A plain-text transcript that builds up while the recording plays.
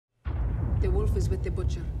The wolf is with the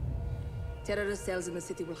butcher. Terrorist cells in the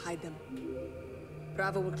city will hide them.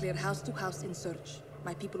 Bravo will clear house to house in search.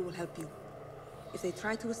 My people will help you. If they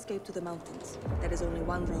try to escape to the mountains, there is only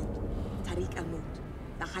one road. Tariq al-Maut,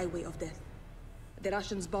 the highway of death. The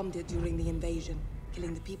Russians bombed it during the invasion,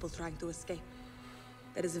 killing the people trying to escape.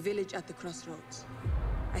 There is a village at the crossroads.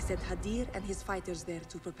 I sent Hadir and his fighters there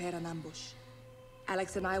to prepare an ambush.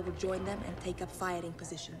 Alex and I will join them and take up firing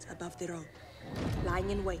positions above the road, lying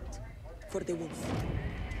in wait for the wolf.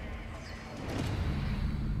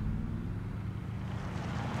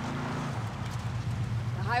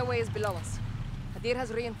 The highway is below us. Hadir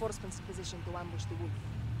has reinforcements in position to ambush the wolf.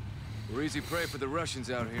 We're easy prey for the Russians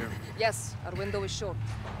out here. Yes, our window is short.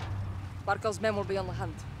 Barkov's men will be on the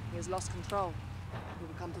hunt. He has lost control. We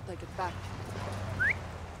will come to take it back.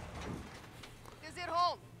 Is it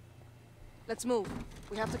home? Let's move.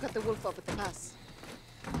 We have to cut the wolf off at the pass.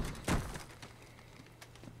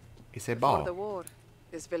 Before the war,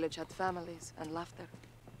 this village had families and laughter.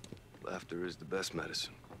 Laughter is the best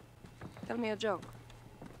medicine. Tell me a joke.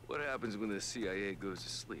 What happens when the CIA goes to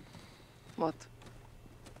sleep? What?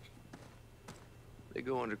 They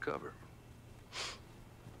go undercover.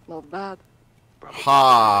 Not bad. Probably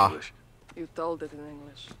Ha! in English. You told it in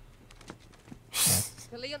English.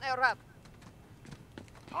 Kalian Arab.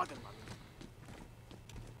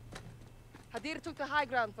 Hadir took the high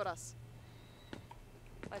ground for us.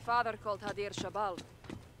 My father called Hadir Shabal,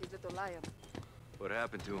 his little lion. What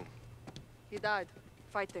happened to him? He died,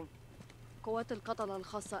 fighting. قوات القتلة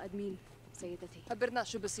الخاصة أدمين سيدتي. خبرنا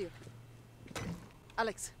شو بصير.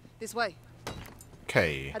 Alex, this way.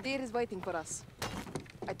 Okay. Hadir is waiting for us.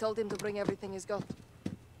 I told him to bring everything he's got.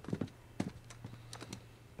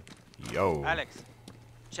 Yo. Alex,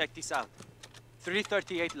 check this out.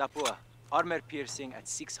 338 Lapua, armor piercing at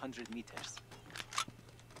 600 meters.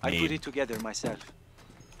 I put it together myself.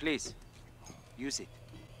 Please, use it.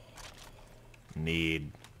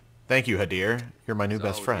 Need. Thank you, Hadir. You're my new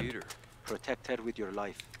best friend. Leader. Protect her with your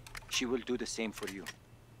life. She will do the same for you.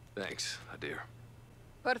 Thanks, Hadir.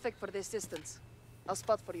 Perfect for this distance. I'll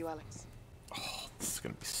spot for you, Alex. Oh, this is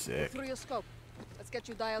gonna be sick. Through your scope. Let's get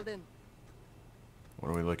you dialed in. What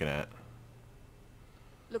are we looking at?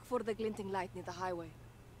 Look for the glinting light near the highway.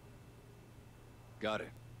 Got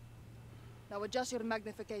it. Now adjust your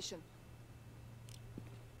magnification.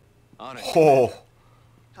 On it. Oh.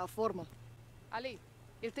 How formal. Ali,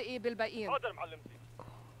 التقي بالباقيين.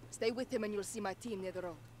 Stay with him and you'll see my team near the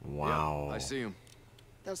road. Wow. Yeah, I see him.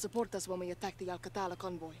 They'll support us when we attack the Al-Qatala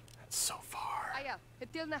convoy. That's so far. Aya,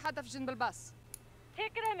 اتلنا هدف جنب الباص.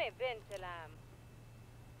 تكرمي بنت العم.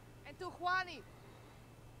 انتو اخواني.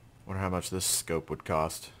 Wonder how much this scope would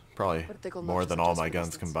cost. Probably Vertical more notches than all adjust my for guns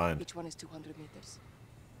distance. combined. Each one is 200 meters.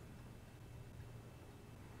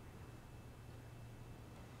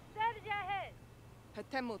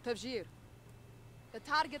 هتموا تفجير. The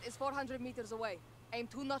target is 400 meters away. Aim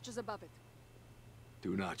 2 notches above it.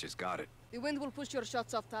 2 notches, got it. The wind will push your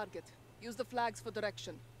shots off target. Use the flags for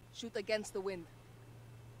direction. Shoot against the wind.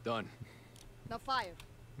 Done. Now fire.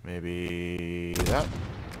 Maybe that?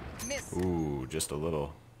 Miss. Ooh, just a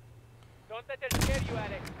little. Don't let her scare you,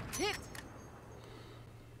 Alex. Hit!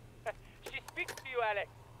 She speaks to you, Alex.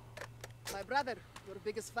 My brother, your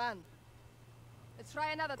biggest fan. Let's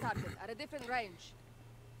try another target at a different range.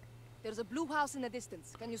 There's a blue house in the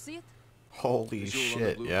distance. Can you see it? Holy Visual on the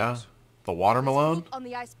shit, blue yeah? house. The watermelon? Let's shoot on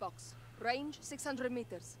the icebox. Range 600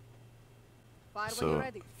 meters. Fire when you're So,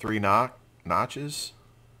 ready. 3 notches?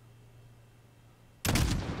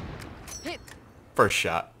 Hit! First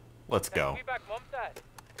shot. Let's go. Be back, Mumtaz.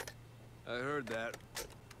 I heard that.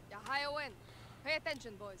 Yahayowen. Pay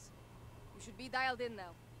attention, boys. You should be dialed in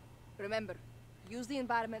now. Remember, use the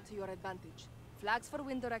environment to your advantage. Flags for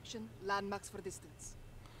wind direction, landmarks for distance.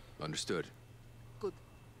 Understood. Good.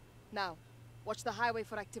 Now, watch the highway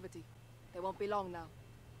for activity. They won't be long now.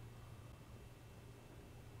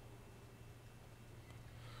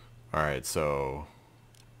 Alright, so...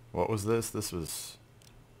 What was this? This was...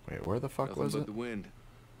 Wait, where the fuck Nothing was but it? the wind.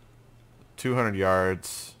 200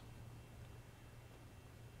 yards.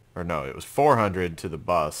 Or no, it was 400 to the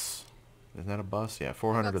bus. Isn't that a bus? Yeah,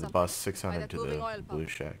 400 to the bus, 600 to the blue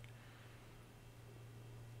shack.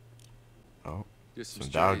 Oh, Just some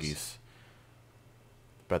strays. doggies.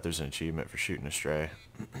 Bet there's an achievement for shooting a stray.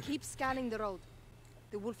 Keep scanning the road.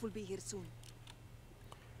 The wolf will be here soon.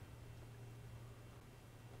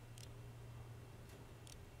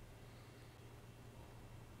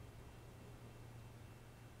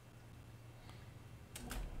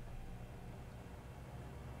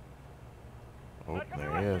 Oh,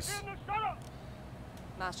 there he is.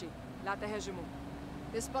 Mashi, لا تهاجموا.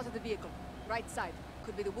 They spotted the vehicle. Right side.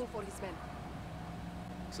 Could be the wolf or his men.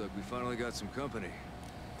 Looks like we finally got some company.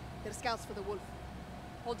 They're scouts for the wolf.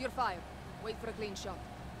 Hold your fire. Wait for a clean shot.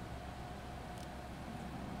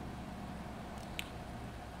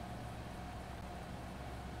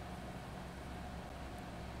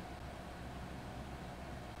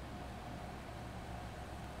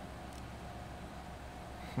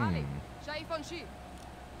 Ali, شايف on sheep.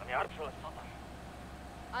 أنا أعرف شو السطح.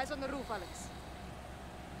 Eyes on the roof, Alex.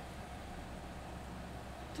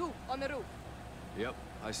 2 on the roof. Yep,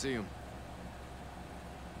 I see him.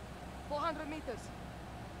 400 meters.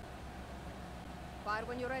 Fire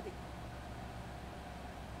when you're ready.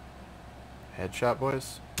 Headshot,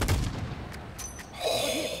 boys. Good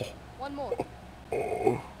hit. One more.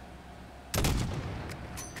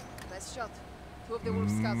 Nice shot. 2 of the wolf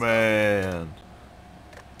scouts. Man.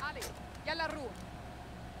 Ali, yalla room.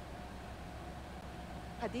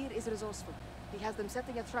 Hadir is resourceful. He has them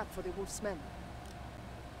setting a trap for the wolf's men.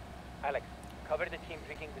 Alex, cover the team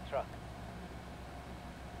drinking the truck.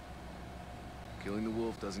 Killing the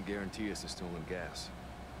wolf doesn't guarantee us a stolen gas.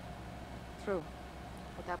 True.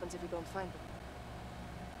 What happens if you don't find them?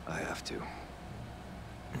 I have to.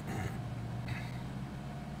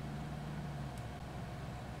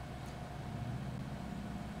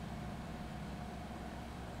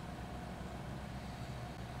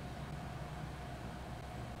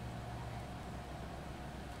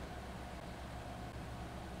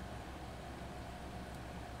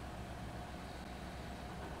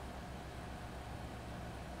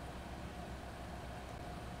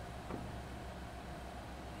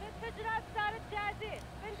 الانفجارات صارت جاهزين.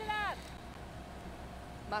 بنزلات.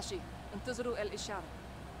 ماشي. انتظروا الإشارة.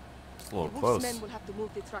 It's a The little wolf's close. men will have to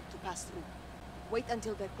move the truck to pass through. Wait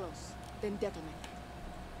until they're close, then detonate.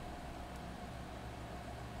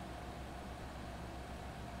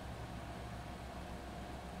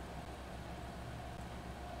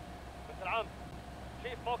 بنت العم،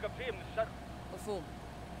 شيء موقف فيه من الشرق. مفهوم.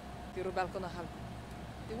 ديروا بالكم أهلكم.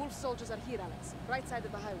 The wolf soldiers are here, Alex. Right side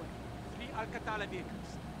of the highway. 3 Alcatala vehicles.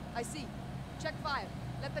 I see. Check fire.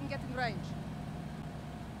 Let them get in range.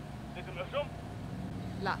 لازم الهجوم.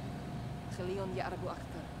 لا. خليهم يقربوا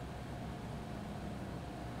أكثر.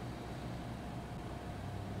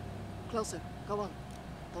 Closer. Go on.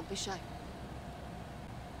 Don't be shy.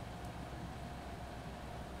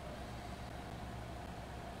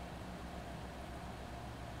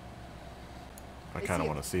 I They kind see of it.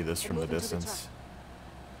 want to see this They're from the moving to the distance.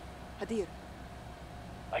 track. Hadir,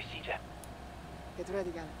 I see them. get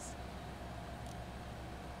ready, Alex.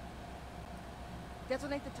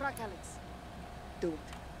 Detonate the truck, Alex. Do it.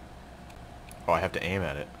 Oh, I have to aim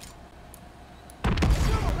at it.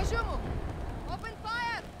 Hashumu! Open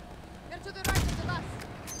fire! They're to the right of the bus.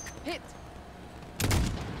 Hit!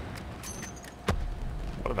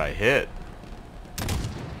 What did I hit?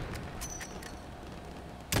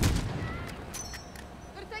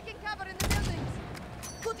 They're taking cover in the buildings.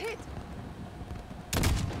 Good hit!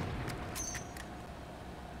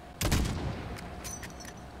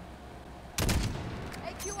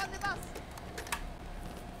 AQ on the bus.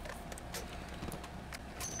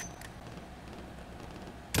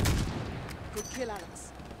 Good kill,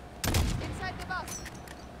 Alex. Inside the bus.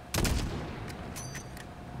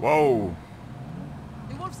 Whoa.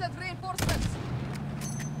 The wolf sent reinforcements.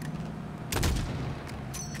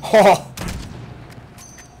 Oh.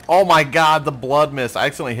 Oh my god, the blood mist. I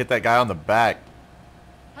accidentally hit that guy on the back.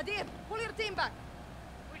 Hadir, pull your team back.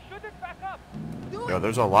 We shouldn't back up. Do Yo, it.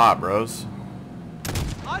 there's a lot, bros.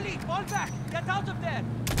 Ali, fall back! Get out of there!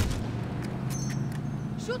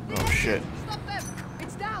 Shoot the Oh, engines. shit. Stop them.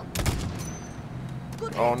 It's down.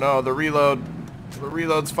 Good Oh hit. no, the reload. The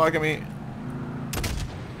reload's fucking me.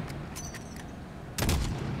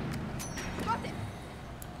 Got it.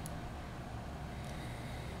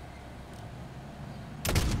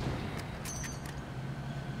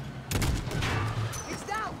 It's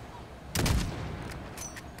down.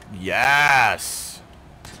 Yes.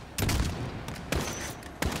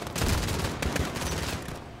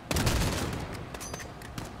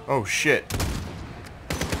 Oh shit.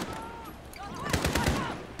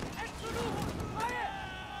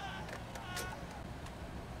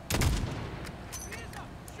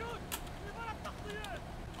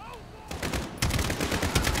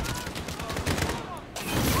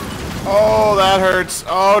 Oh, that hurts.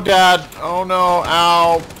 Oh, Dad. Oh, no.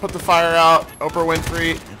 Ow. Put the fire out. Oprah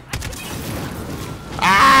Winfrey.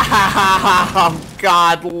 Ah!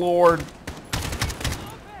 God, Lord.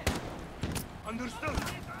 Understood.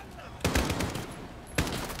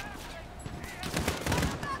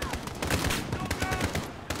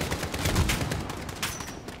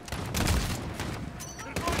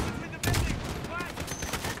 They're going between the buildings. Fine.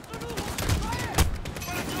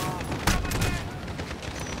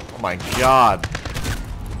 my god.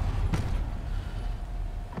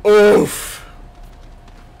 Oof.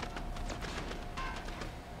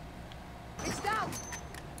 It's down.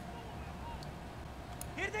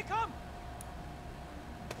 Here they come!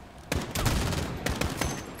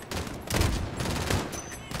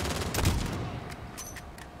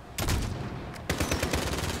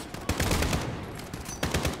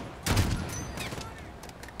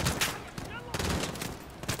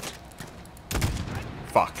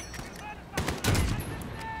 Fuck.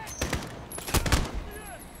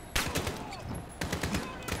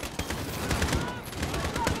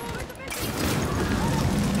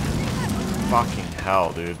 Fucking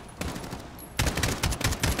hell, dude.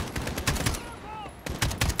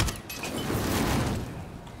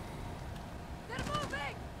 They're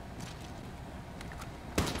moving.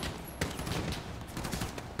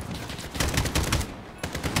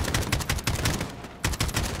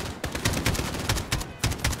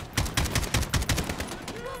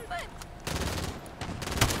 Movement.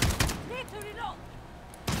 Need to reload.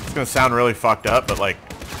 It's gonna sound really fucked up, but like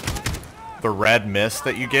the red mist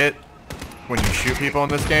that you get when you shoot people in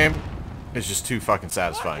this game is just too fucking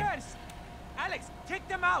satisfying. Mortars! Alex, take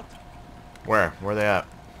them out! Where? Where are they at?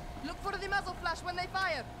 Look for the muzzle flash when they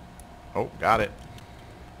fire. Oh, got it.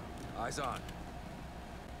 Eyes on.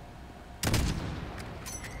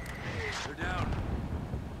 They're down.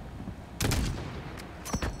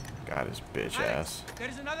 Got his bitch Alex, ass.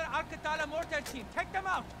 there's another Al-Qatala mortar team. Take them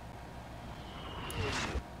out!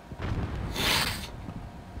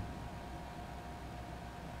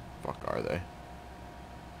 Fuck are they?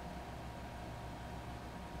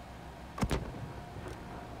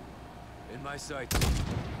 In my sights.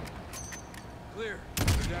 Clear.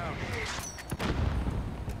 They're down.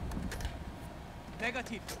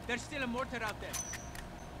 Negative. There's still a mortar out there.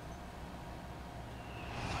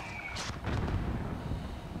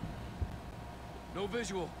 No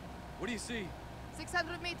visual. What do you see?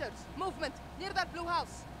 600 meters. Movement. Near that blue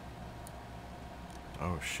house.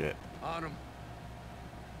 Oh shit. On them.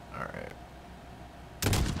 Alright.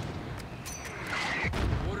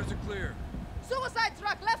 Waters are clear. Suicide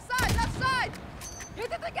truck. Left side. Left side.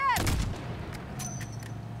 Hit it again.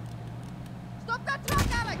 Stop that truck,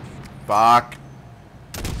 Alex. Fuck.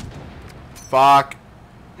 Fuck.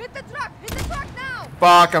 Hit the truck. Hit the truck now.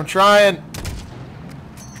 Fuck, I'm trying.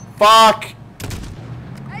 Fuck.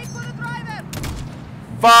 Aim for the driver.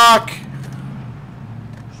 Fuck.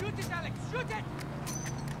 Shoot it, Alex! Shoot it!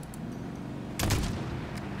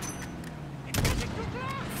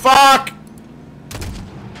 Fuck.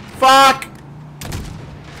 Fuck.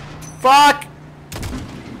 Fuck.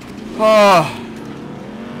 Oh.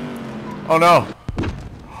 Oh no.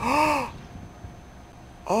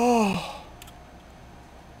 Oh.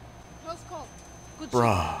 Close call. Good shot,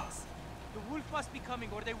 Bruh. Alex. The wolf must be coming,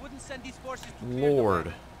 or they wouldn't send these forces to clear the Lord.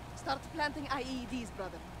 way. Start planting IEDs,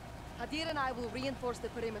 brother. Hadir and I will reinforce the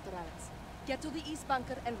perimeter, Alex. Get to the east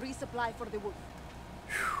bunker and resupply for the wolf.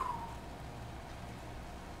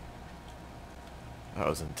 That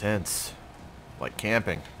was intense. Like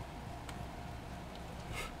camping.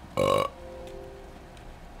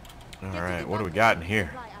 Alright, what do we got in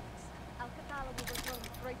here?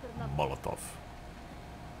 Molotov.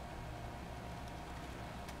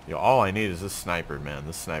 Yo, all I need is this sniper, man.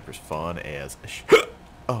 This sniper's fun as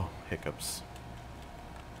oh, hiccups.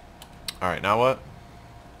 Alright, now what?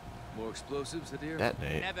 More explosives, Hadir?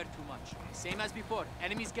 Detonate. Never too much. Same as before.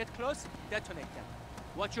 Enemies get close, detonate them.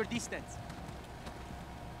 Watch your distance.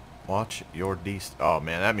 Watch your oh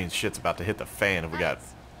man, that means shit's about to hit the fan if we got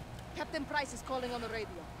Alex, Captain Price is calling on the radio.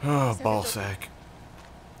 oh, Send it ball over. sack.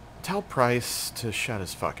 Tell Price to shut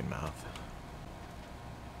his fucking mouth.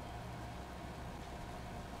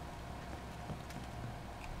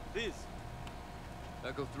 Please.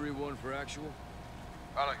 Echo 3-1 for actual.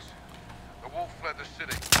 Alex, the wolf fled the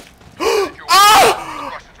city.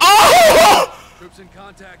 Troops in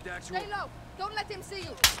contact, actual. Stay low. Don't let him see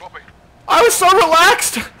you. Copy. I was so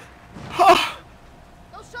relaxed!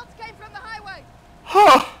 Those shots came from the highway.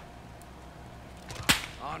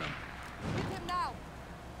 On him. Hit him now.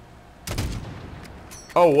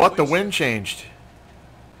 Oh, what? The wind changed.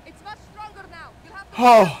 It's much stronger now. You'll have to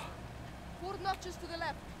Oh. 4 notches to the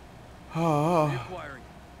left. Oh. Reacquiring.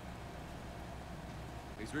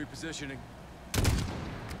 He's repositioning.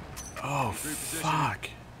 Oh, fuck.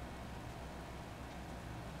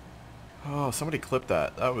 Oh, somebody clipped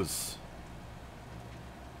that. That was...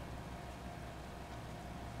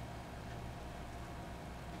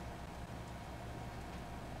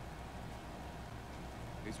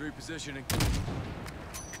 He's repositioning.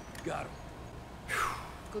 Got him.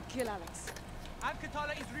 Good kill, Alex.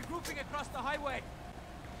 Al-Qatala is regrouping across the highway.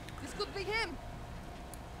 This could be him.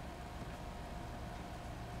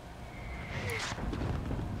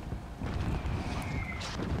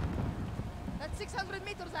 That's 600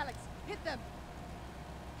 meters, Alex. Hit them.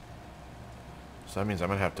 So that means I'm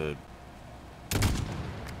gonna have to...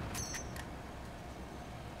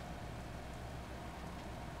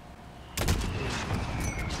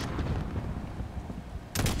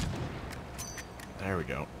 There we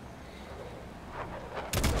go.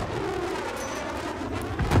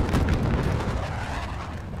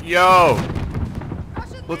 Yo!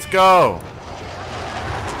 Let's go!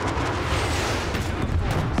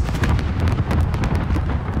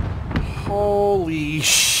 Holy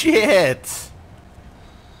shit!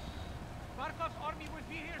 Barkov's army will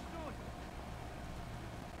be here soon.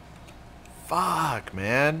 Fuck,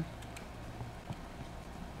 man.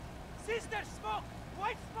 Sister, smoke!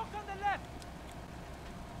 White smoke on the left!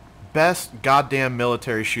 Best goddamn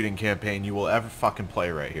military shooting campaign you will ever fucking play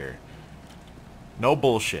right here. No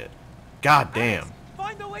bullshit. God damn. Alex,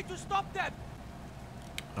 find a way to stop them!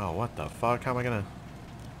 Oh, what the fuck? How am I gonna...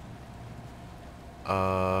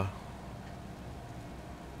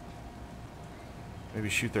 Maybe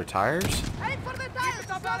shoot their tires? Aim for the tires!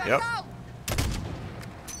 Slow them Yep. down!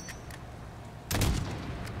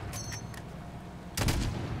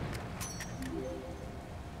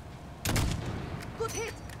 Good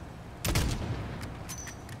hit!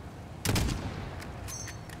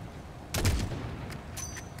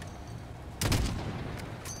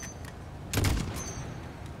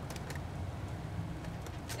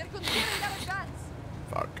 They're continuing their advance!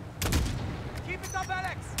 Fuck. Keep it up,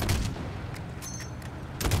 Alex!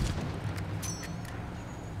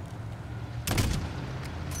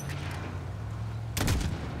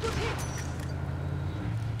 Good hit!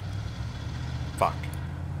 Fuck.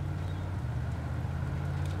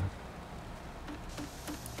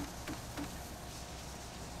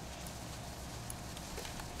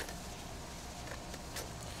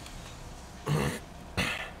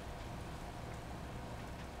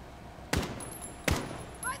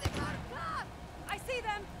 By the car! I see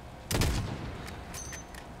them!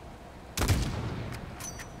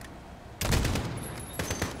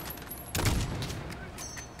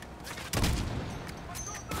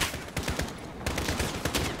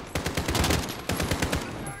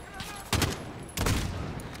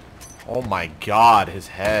 Oh my god, his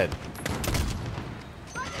head.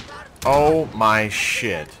 Oh my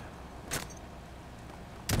shit.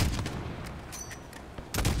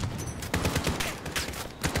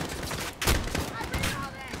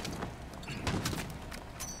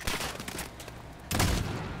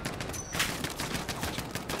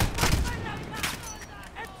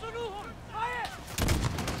 Absoluhum! Fire!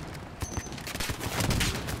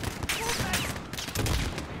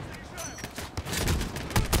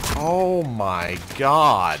 Oh my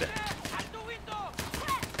god. At the window!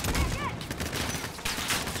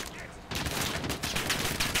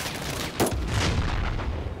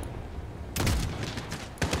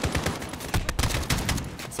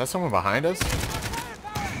 Is that someone behind us?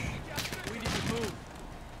 We need to move.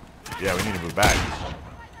 Yeah, we need to move back.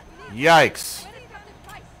 Yikes.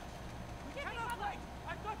 Cannot wait!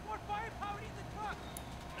 I've got more firepower in the truck!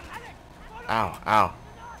 Alex, follow Ow, me! ow.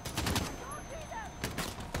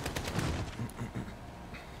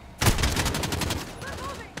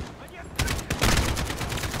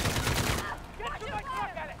 Get to my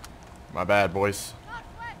truck, Alex! My bad, boys. Watch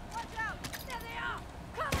out! There they are!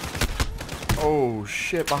 Come! Oh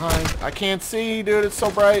shit, behind. I can't see, dude. It's so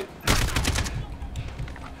bright.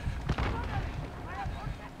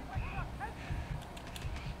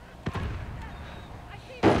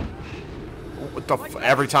 What the f-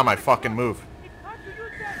 every time I fucking move. It's time to use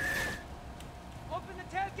them! Open the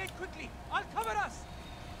tailgate quickly! I'll cover us!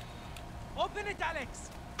 Open it, Alex!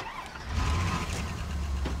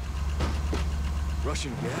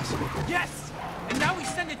 Russian gas? Yes! And now we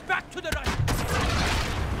send it back to the Russians!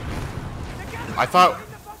 The gas I thought- is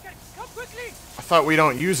in the bunker! Come quickly! I thought we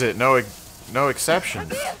don't use it. No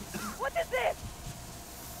exceptions. What is this?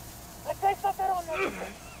 I say something on this.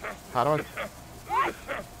 How do I... What?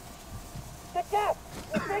 The gas!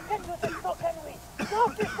 If they can use it, so can we. No,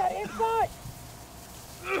 sister, inside!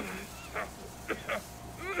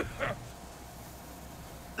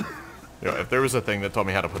 Yo, if there was a thing that told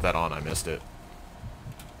me how to put that on, I missed it.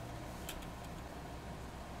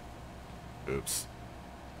 Oops.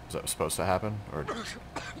 Was that supposed to happen? Or...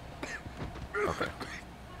 Okay.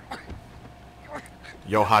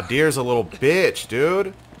 Yo, Hadir's a little bitch,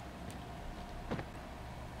 dude.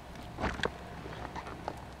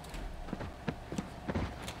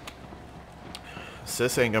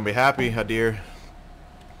 Sis ain't gonna be happy, Hadir.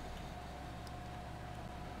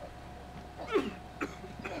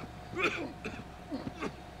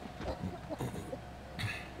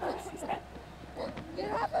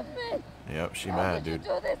 God, dude.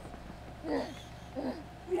 Do this.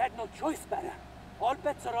 We had no choice, Farah. All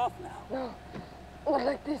bets are off now. No. Not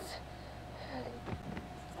like this.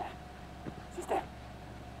 Sister.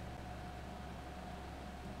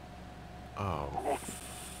 Oh. Alex,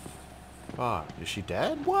 Fuck. Is she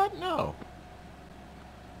dead? What? No.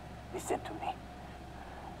 listen to me.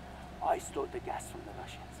 I stole the gas from the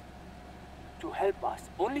Russians. To help us.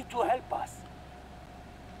 Only to help us.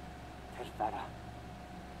 Tell Farah.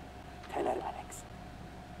 Tell her, Alex.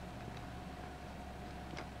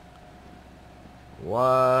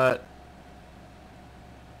 What?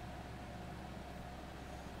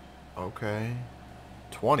 Okay.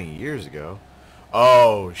 20 years ago.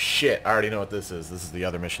 Oh, shit. I already know what this is. This is the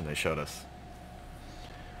other mission they showed us.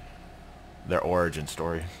 Their origin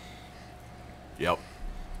story. Yep.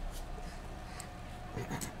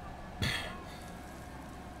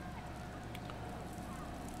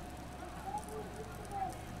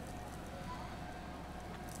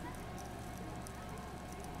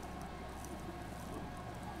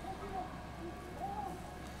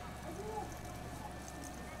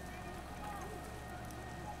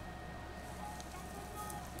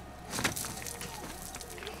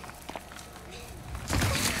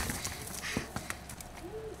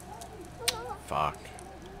 Fuck.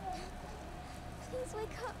 Please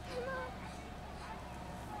wake up, Mama.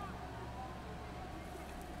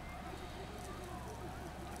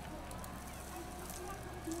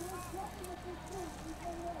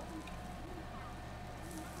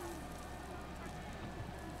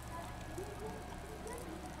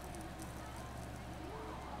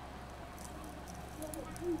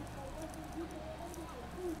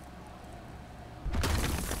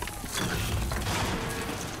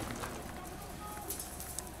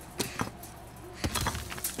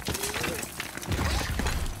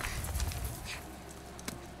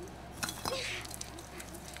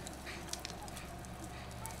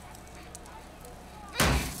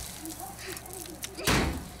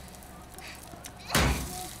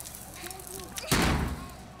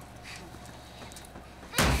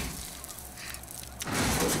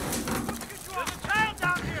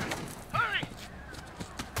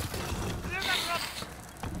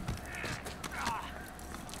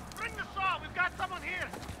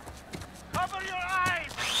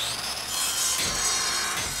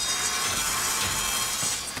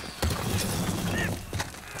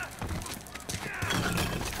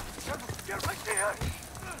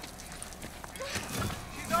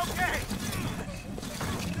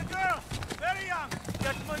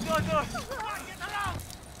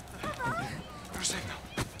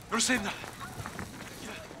 Rosenda!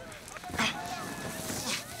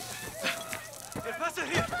 Your master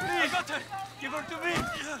here! I got her! Give her to me!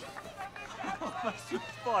 Oh, my sweet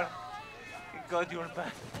boy. Thank God you're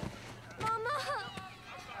back. Mama!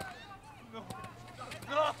 No!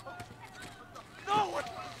 No! No!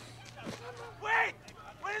 Wait!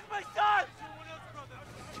 Where is my son?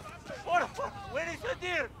 Where is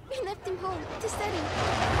Hadir? We left him home to study.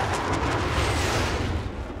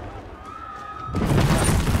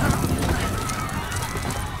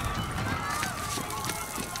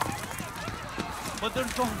 But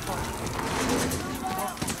they're gone, father.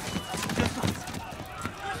 Just us.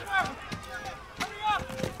 Hurry up!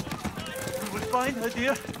 We will find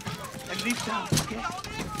Hadir and leave town, okay?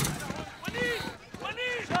 Walid!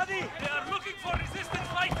 Shadi! They are looking for resistance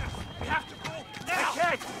fighters. We have to go now. I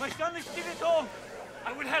can't. My son is still at home.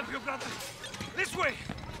 I will help you, brother. This way.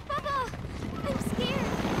 Papa! I'm scared.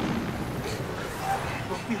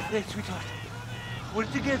 Don't be afraid, sweetheart. We're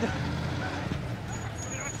together.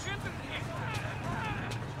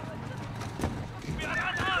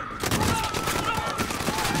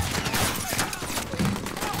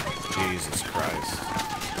 Jesus Christ.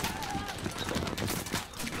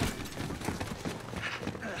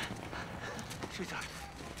 Sweetheart,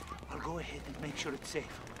 I'll go ahead and make sure it's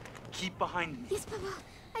safe. Keep behind me. Yes, Papa.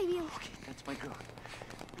 I will. Okay, that's my girl.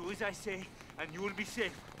 Do as I say, and you will be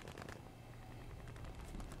safe.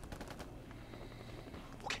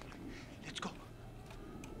 Okay, let's go.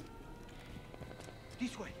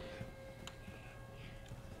 This way.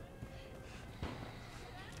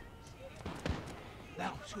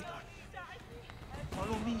 Now, sweetheart.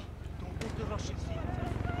 Follow me. Don't let the Russians see you.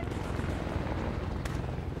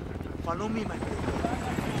 Follow me, my baby.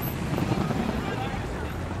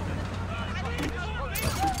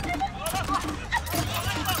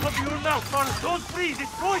 Cover your mouth, Farah. Don't freeze.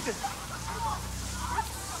 It's poison.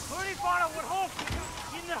 Hurry, Farah. We're home.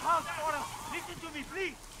 In the house, Farah. Listen to me,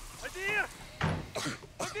 please. Hadir!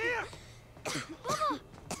 Hadir! Mama!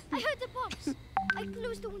 I heard the bombs. I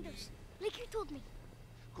closed the windows, like you told me.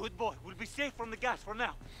 Good boy. We'll be safe from the gas for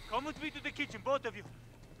now. Come with me to the kitchen, both of you.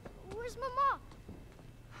 Where's Mama?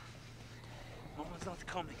 Mama's not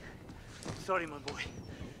coming. Sorry, my boy.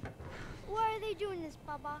 Why are they doing this,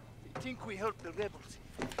 Papa? They think we help the rebels.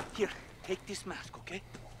 Here, take this mask, okay?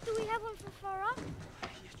 Do we have one for Farah?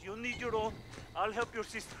 Yes, you'll need your own. I'll help your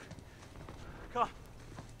sister. Come.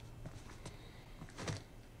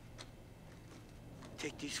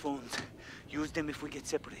 Take these phones. Use them if we get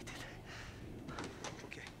separated.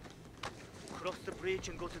 Okay. Cross the bridge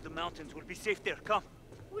and go to the mountains. We'll be safe there. Come.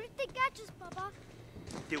 What if they catch us, Papa?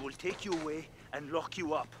 They will take you away and lock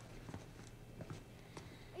you up.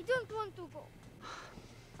 I don't want to go.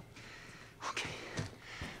 Okay.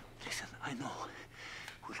 Listen, I know.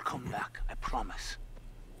 We'll come back, I promise.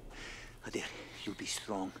 Adair, you'll be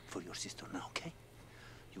strong for your sister now, okay?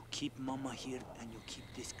 You keep Mama here and you keep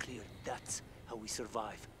this clear. That's how we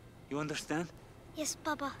survive. You understand? Yes,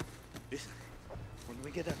 Papa. Listen, when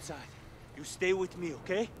we get outside, you stay with me,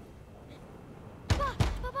 okay? Papa!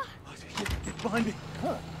 Papa! Oh, get behind me.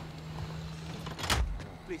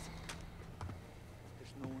 Please.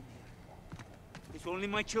 There's no one here. It's only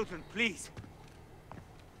my children, please.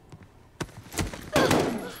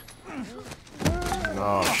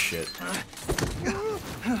 Oh, shit.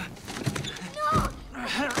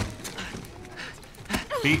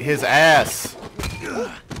 Beat his ass.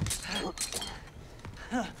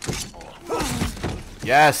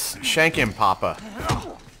 Yes, shank him, Papa.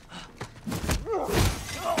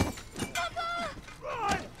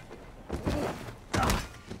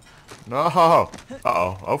 No. Uh-oh.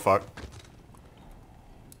 Oh, fuck.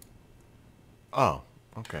 Oh,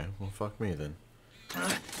 okay. Well, fuck me then.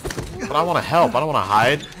 But I want to help. I don't want to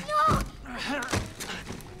hide.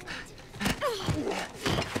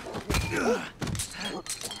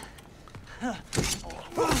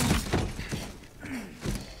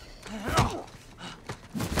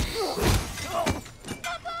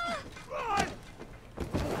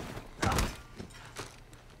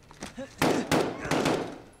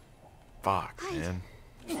 Fuck, man.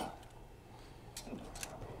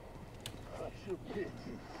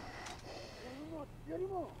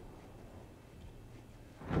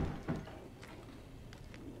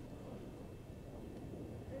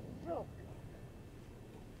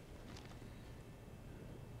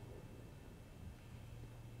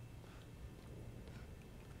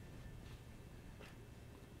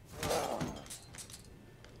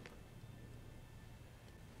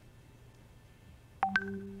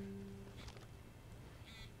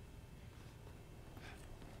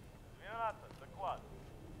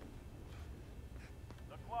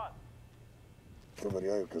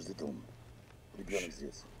 Проверяю каждый дом. Ребенок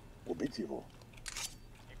здесь. Убить его?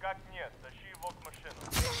 Никак нет. Тащи его к машину.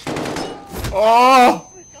 Oh!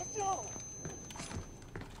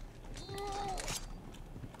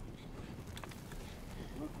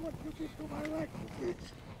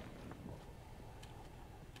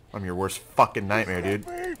 I'm your worst fucking nightmare, dude.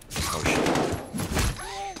 Oh, shit.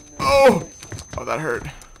 Oh! Oh, that hurt.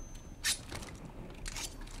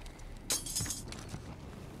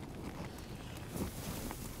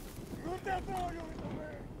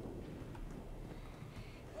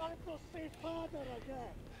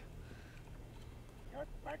 Get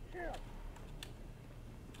back here!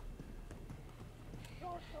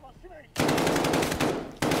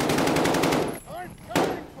 I'm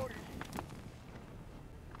coming for you!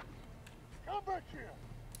 Come back here!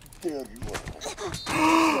 There you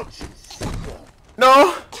are. No!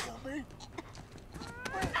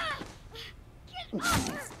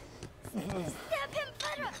 Stab him,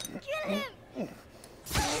 Farah! Kill him!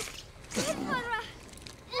 Kill Farah!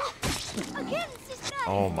 Again, sister!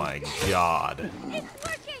 Oh my god. It's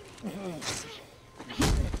working!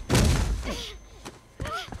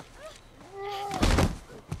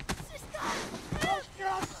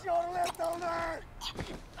 Just your little leg!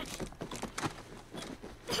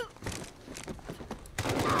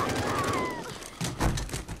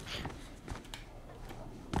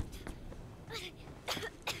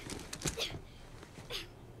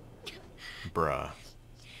 Bruh.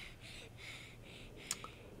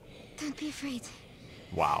 Don't be afraid.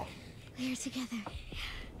 Wow. We're together.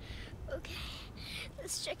 Okay,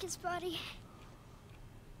 let's check his body.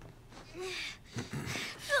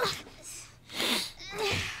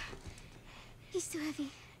 He's too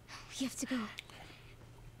heavy. We have to go.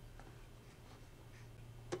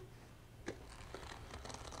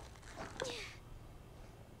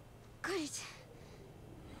 Got it.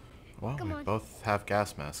 Well, Come we on. both have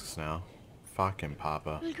gas masks now. Fucking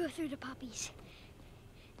Papa. We'll go through the poppies.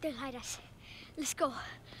 They'll hide us. Let's go.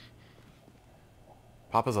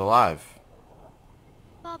 Papa's alive.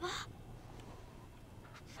 Baba?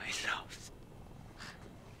 My love.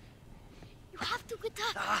 You have to get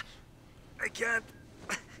up. Ah, I can't.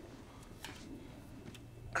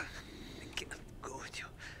 I can't go with you.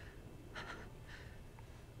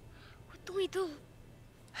 What do we do?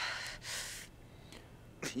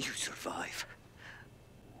 You survive.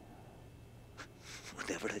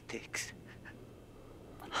 Whatever it takes.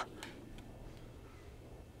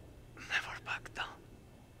 Never back down.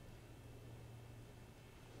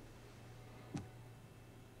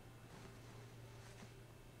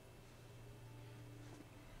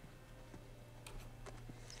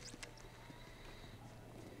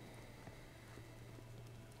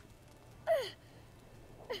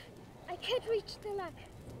 I can't reach the ladder.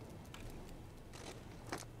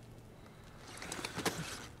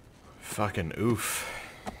 Fucking oof.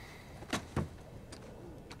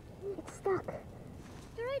 It's stuck.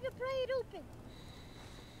 Try to pry it open.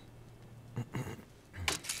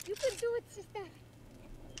 You can do it, sister.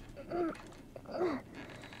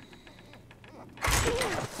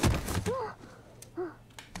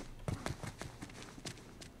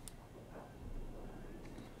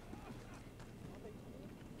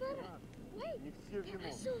 Не все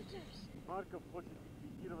виновны. Марков хочет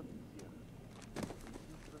ликвидировать всех.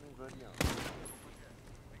 Единственный вариант.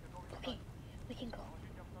 Okay, we can go.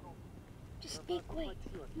 Just stay quiet.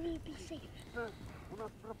 You need to be safe. У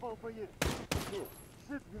нас пропал боец.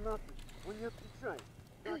 Ш-12, он не отвечает.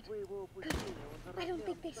 Как вы его упустили? Он I don't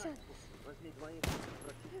think they saw us. Возьми двоих,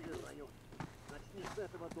 прочисти район. Начни с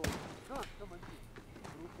этого дома. Как, командир?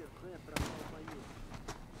 Группе Г пропал боец.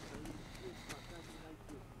 Своим здесь пока не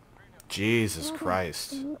найдет. Jesus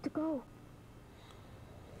Christ. We need to go.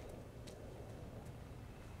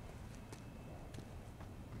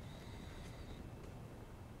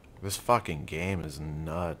 This fucking game is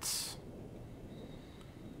nuts.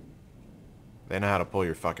 They know how to pull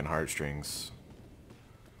your fucking heartstrings.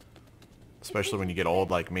 Especially when you get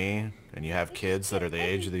old like me, and you have kids that are the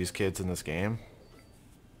age of these kids in this game.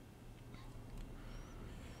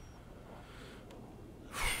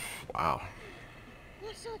 Wow.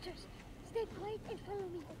 More soldiers. Stay quiet and follow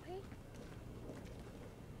me, okay?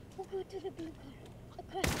 We'll go to the blue car.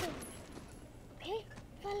 Across the road. Okay?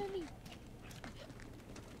 Follow me.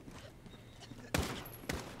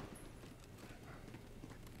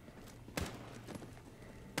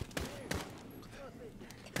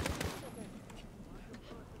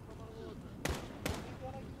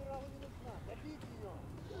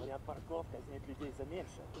 Говорят, парков казнит людей за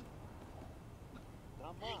меньше.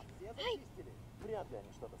 Дома все зачистили. Вряд ли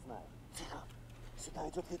они что-то знают. Тихо. Сюда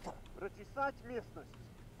идет Виктор. Прочесать местность.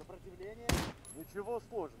 Сопротивление? Ничего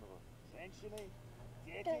сложного. Женщины,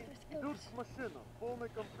 дети идут в машину. Полный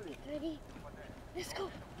комплект. Ready? Let's go.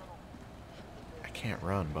 I can't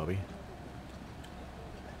run, Bubby.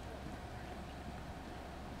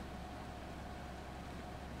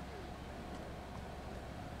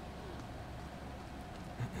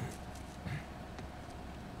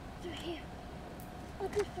 They're here. I'll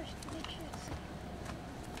go first to make sure it's safe.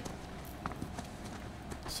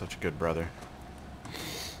 Such a good brother.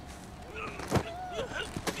 I'm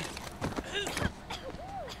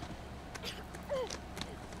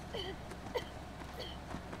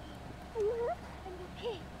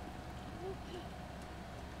okay. I'm okay.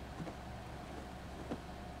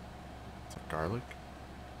 Is that garlic?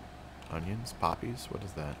 Onions? Poppies? What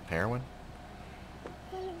is that? Heroin?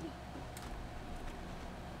 Follow me.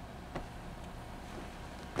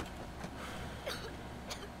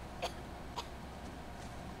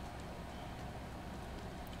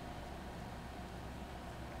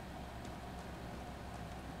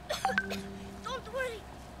 Don't worry.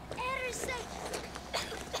 Air is safe.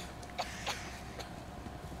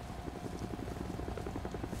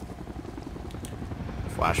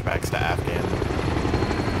 Flashbacks to Afghan.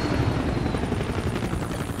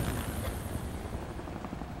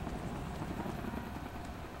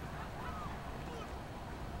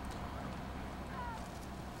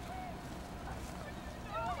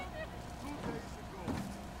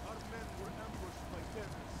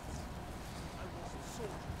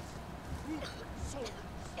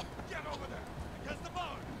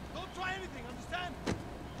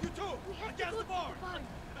 We have to go to the barn.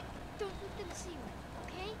 Don't let them see you,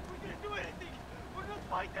 okay? We didn't do anything. We're not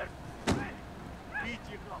fighters. Beat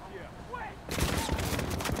you here.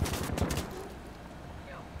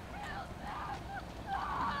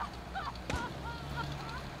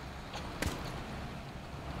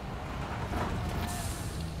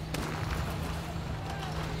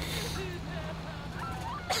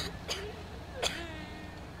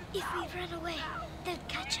 If we run away, they'll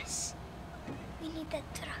catch us. We need that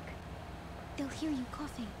truck. They'll hear you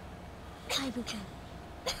coughing. I will go.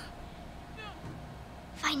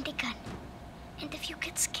 Find the gun. And if you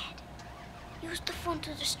get scared, use the phone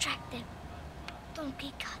to distract them. Don't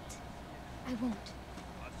get caught. I won't.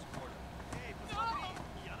 Эй, посмотри,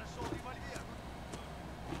 я нашел револьвер.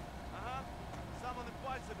 Ага, сам он и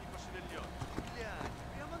пальцем не пошевельнет. Глянь,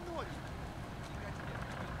 прямо новенький.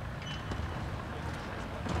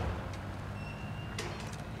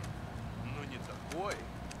 Ну не такой.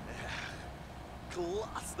 Эх,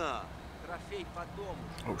 классно. Трофей потом.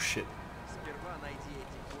 Oh shit. Сперва найди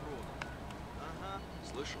этих уродов. Ага,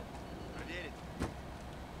 слышал? Проверить.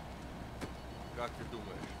 Как ты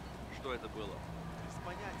думаешь, что это было? Без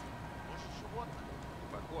понятия. Может, животное? Не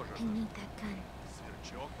похоже. I need that gun.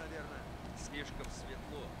 Сверчок, наверное. Слишком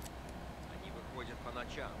светло. Они выходят по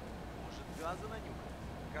ночам. Может, газа нанюхать?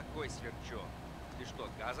 Какой сверчок? Ты что,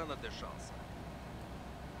 газа надышался?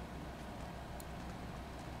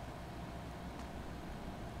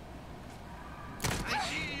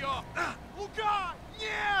 Найди ее! Лука!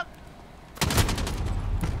 Нет!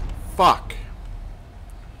 Fuck.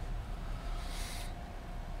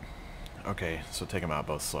 Okay, so take them out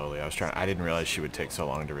both slowly. I didn't realize she would take so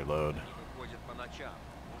long to reload. Выходят по ночам.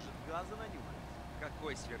 Может, газа нанюхать?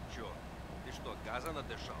 Какой сверчок? Ты что, газа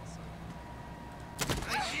надышался?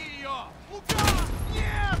 Найди ее! Лука!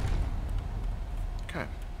 Нет! Okay.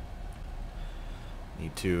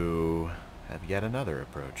 Need to have yet another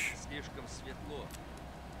approach. Слишком светло.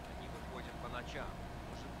 Они выходят по ночам.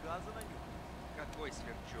 Может, газа нанюхать? Какой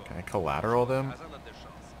сверчок? Can I collateral them? Газа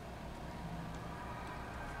надышался.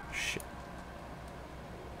 Shit.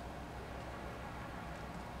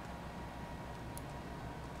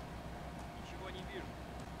 Ничего не вижу.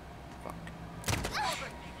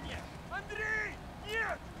 Андрей!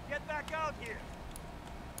 Нет! Get back out here!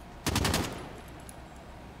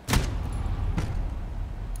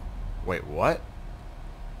 Wait, what?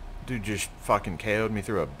 Dude just fucking KO'd me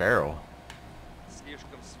through a barrel.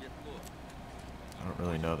 Слишком светло. I don't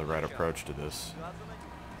really know the right approach to this. Газа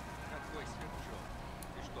нанюхать? Какой сверчок?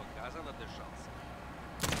 Ты что, газа надышался?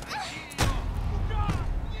 Найди ее! Лука!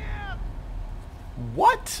 Нет!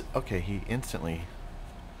 What? Okay, he instantly...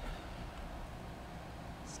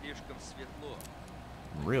 Слишком светло.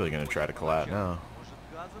 I'm really gonna try to collat now. Может,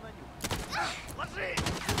 газа нанюхать? Ложись!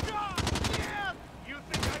 Лука! Нет! You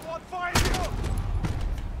think I won't find you?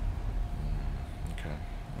 Okay.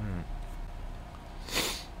 Alright.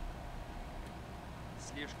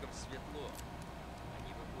 Слишком светло.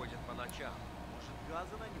 Они выходят по ночам. Может,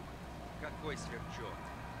 газа нанюхать? Какой сверчок?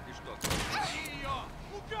 Ты что, Найди ее!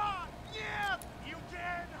 Лука! Нет! You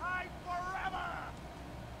can't hide forever!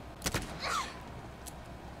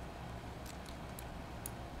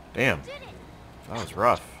 Damn. Did it! That was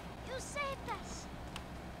rough. You saved us.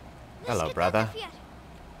 Hello, Let's get brother. out of here.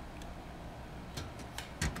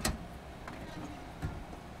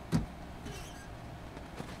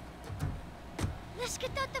 Let's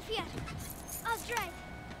get out of here. I'll drive.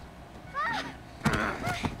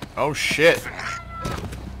 Oh shit.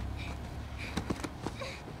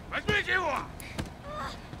 Возьмите его!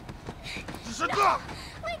 Сюда!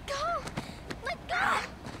 Let go! Let go!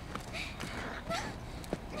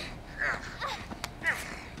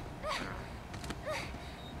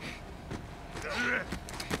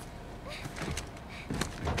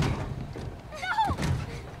 No!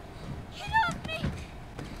 Get off me!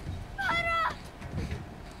 Para!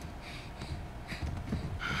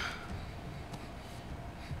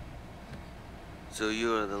 So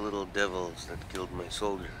you are the little devils that killed my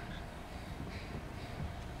soldiers.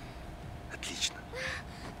 Отлично.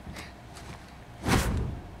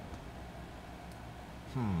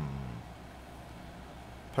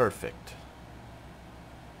 Perfect.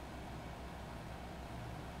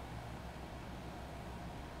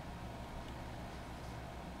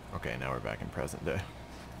 Okay, now we're back in present day.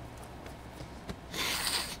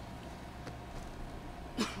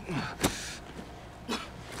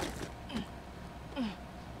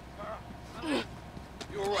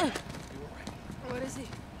 You're right. Where is he?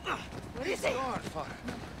 Where is he?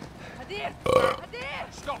 Hadir! Uh.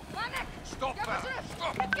 Hadir! Stop! Manek! Stop that!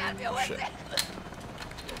 Stop! Get Gabby away there!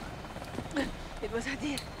 It was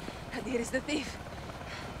Hadir. Hadir is the thief.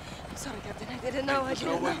 I'm sorry, Captain. I didn't know. I There's no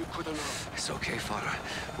didn't way know. you could have known. It's okay, Father.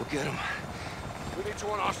 We'll get him. We need to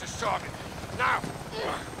unass this target. Now!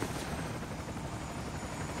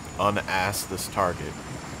 Unass this target.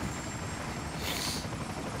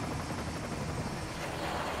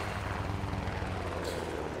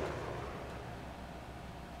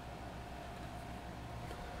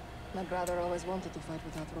 My brother always wanted to fight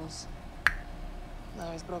without rules.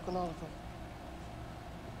 Now he's broken all of them.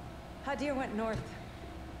 Hadir went north.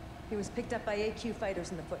 He was picked up by AQ fighters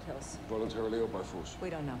in the foothills. Voluntarily or by force? We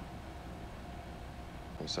don't know.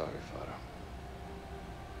 I'm sorry, Father.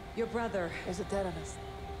 Your brother is a terrorist.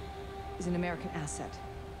 He's an American asset,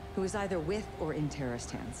 who is either with or in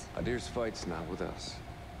terrorist hands. Hadir's fight's not with us.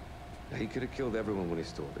 Now, he could have killed everyone when he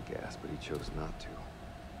stole the gas, but he chose not to.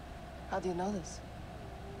 How do you know this?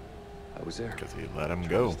 I was there. Because he let him Trying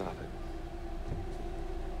go. to stop it.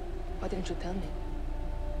 Why didn't you tell me?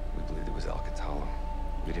 We believed it was Al-Qatala.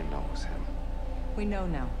 We didn't know it was him. We know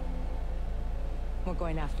now. We're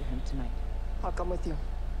going after him tonight. I'll come with you.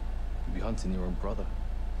 You'll be hunting your own brother.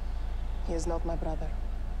 He is not my brother.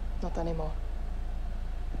 Not anymore.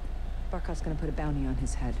 Barkov's gonna put a bounty on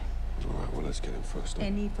his head. All right, well, let's get him first. Then.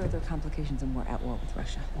 Any further complications and we're at war with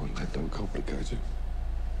Russia. Well, that don't complicate it.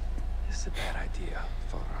 It's a bad idea,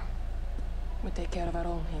 Father. We take care of our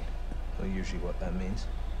own here. Not usually what that means.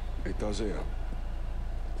 It does here.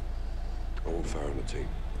 I want Farah on the team.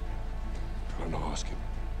 I'm not asking.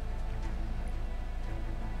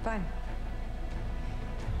 Fine.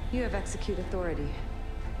 You have execute authority.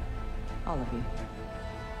 All of you.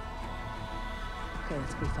 Okay,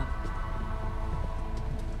 let's brief up.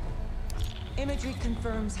 Imagery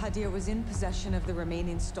confirms Hadir was in possession of the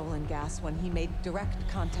remaining stolen gas when he made direct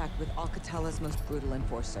contact with Al-Qatala's most brutal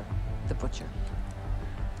enforcer, the Butcher.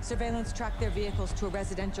 Surveillance tracked their vehicles to a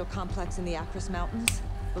residential complex in the Akris Mountains,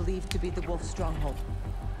 believed to be the Wolf stronghold.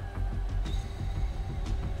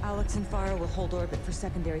 Alex and Farah will hold orbit for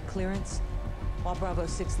secondary clearance, while Bravo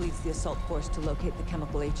 6 leads the assault force to locate the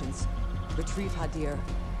chemical agents, retrieve Hadir,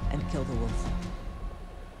 and kill the Wolf.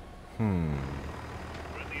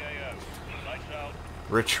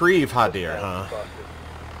 Retrieve Hadir, huh?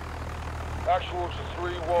 Actual to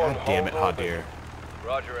 3-1. God damn it, Hadir.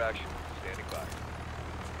 Roger, action. Standing by.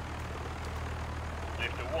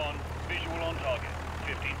 Lifter 1, visual on target.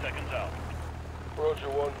 15 seconds out. Roger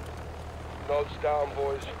 1. Nods down,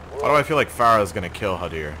 boys. Why do I feel like Farah's gonna kill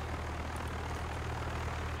Hadir?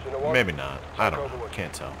 Maybe not. I don't know.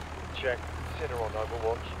 Can't tell. Check. Center on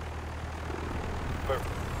Overwatch. Boom.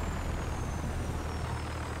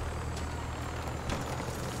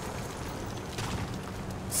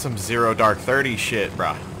 Some Zero Dark 30 shit,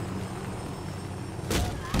 bruh.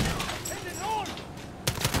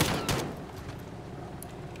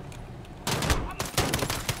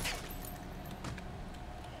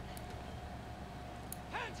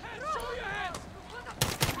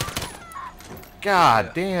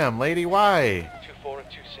 God damn, lady, why? 2-4 and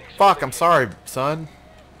 2-6. Fuck, I'm sorry, son.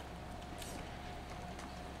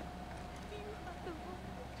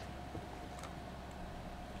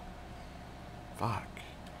 Fuck.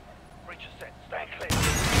 Breach is set. Stand clear.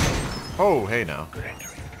 Oh, hey now. Good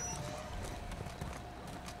entry.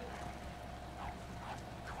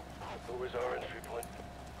 Who is our entry point?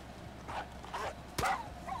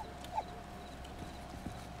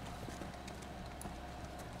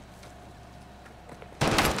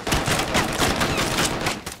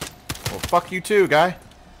 Well, fuck you too, guy.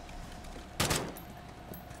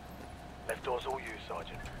 Left door's all you,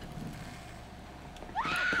 Sergeant.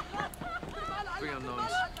 Three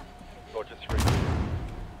unknowns. Roger 3.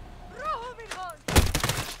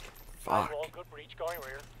 Fuck. Good breach going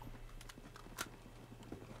rear.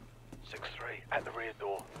 6-3 at the rear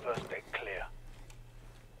door. First deck clear.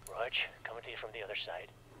 Rog, coming to you from the other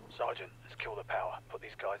side. Sergeant, let's kill the power. Put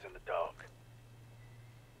these guys in the dark.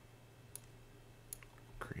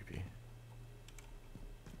 Creepy.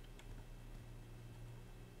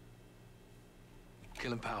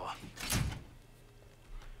 Killing power.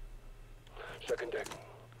 Second deck.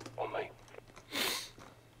 On me.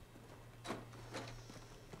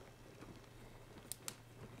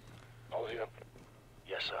 All here.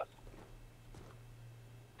 Yes, sir.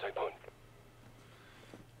 Take point.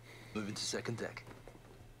 Moving to second deck.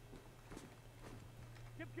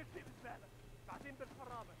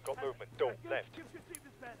 Got movement. Door, left. Two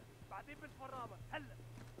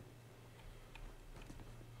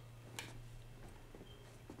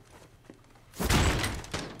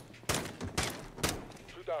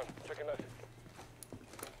down. Checking left.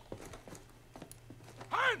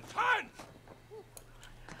 Hands! Hands!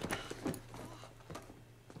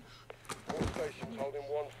 All stations holding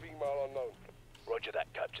one female unknown. Roger that,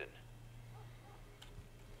 Captain.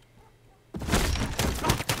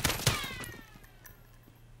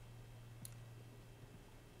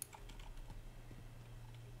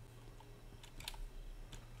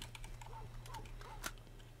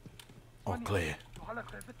 All clear.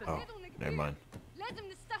 Oh, never mind.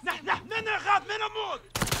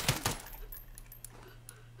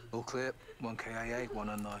 All clear. 1 KIA, 1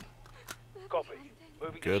 unknown. Copy.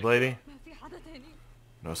 Moving Good, lady?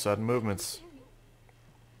 No sudden movements.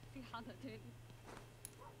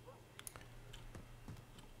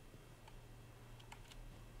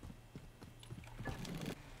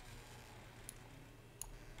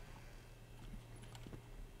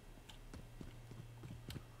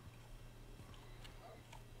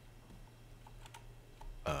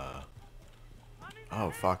 Oh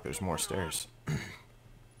fuck, there's more stairs.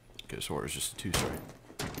 Guess what, it was just a 2-story.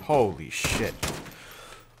 Holy shit.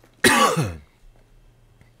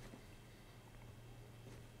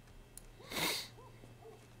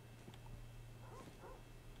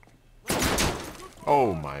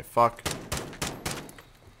 Oh my fuck.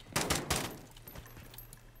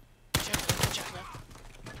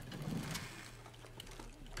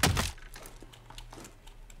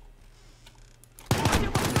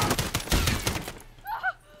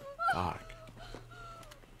 Fuck.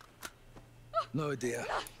 No idea.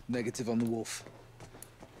 Negative on the wolf.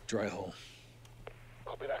 Dry hole.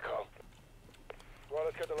 Copy that, Carl. Right,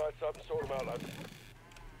 let's get the lights up and sort them out, lads.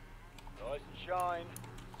 Nice and shine.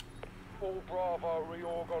 All Bravo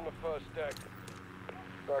reorg on the first deck.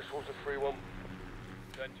 Nashwater 3-1.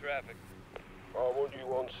 Gun traffic. I want you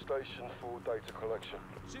on station for data collection.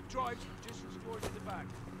 Ship drives, just stored in the back.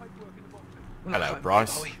 Paperwork in the box. Hello,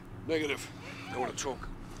 Bryce. Negative. Don't want to talk.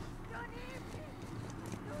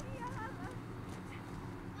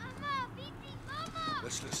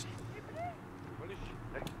 Let's listen.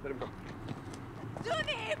 Hey, let him go.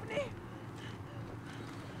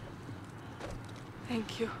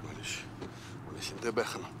 Thank you. معلش انتبه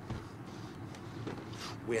خنا.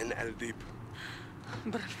 وين الديب؟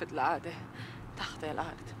 برفد العادة تحت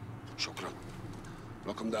الأرض. شكرا.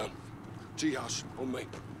 Lock him down. T-house on me.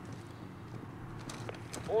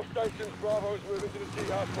 All stations, Bravo is moving to the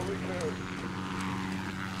T-house for reclearance.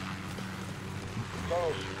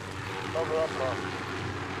 Tunnels, cover up now.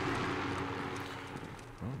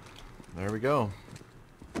 There we go.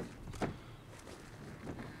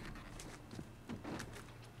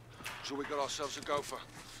 So we got ourselves a gopher.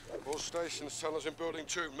 All stations, tunnels in building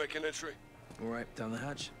 2, making entry. All right, down the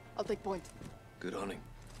hatch. I'll take point. Good hunting.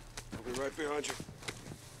 I'll be right behind you.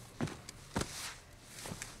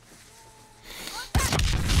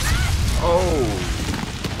 Oh.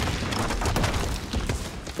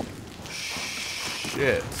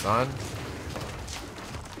 Shit, son.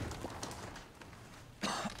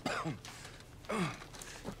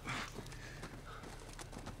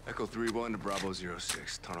 Echo 3-1 to Bravo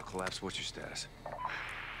 06. Tunnel collapse. What's your status?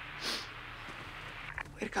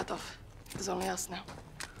 We're cut off. There's only us now.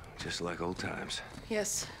 Just like old times.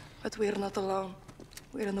 Yes, but we're not alone.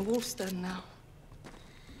 We're in the wolf's den now.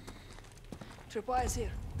 Tripwire's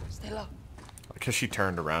here. Stay low. Because she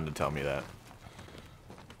turned around to tell me that.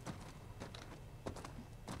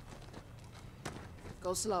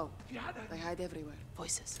 Go slow. They hide everywhere.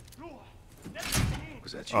 Voices.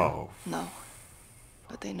 Was that you? Oh. No.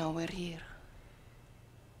 But they know we're here.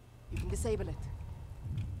 You can disable it.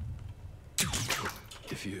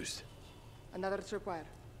 Diffused. Another tripwire.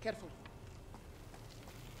 Careful.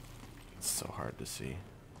 It's so hard to see.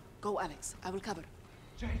 Go, Alex. I will cover.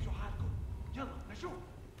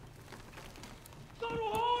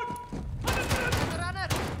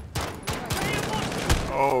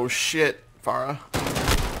 Oh shit, Farah.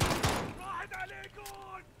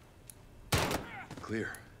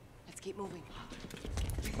 Clear. Let's keep moving.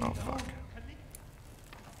 Oh fuck.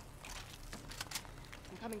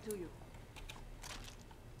 I'm coming to you.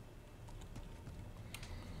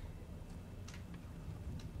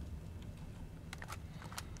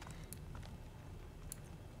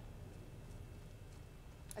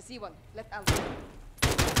 I see one. Left out.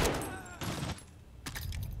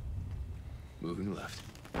 Moving left.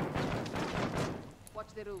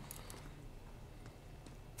 Watch the roof.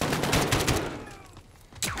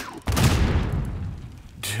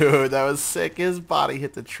 Dude, that was sick. His body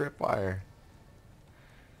hit the tripwire.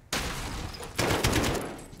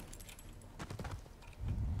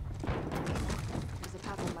 There's a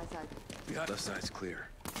path on my side. Behind left side's clear.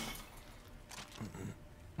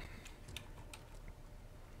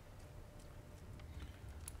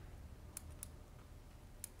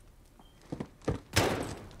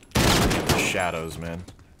 Shadows, man.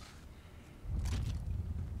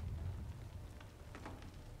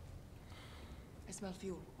 I smell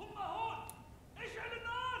fuel.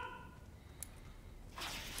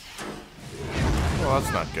 Well,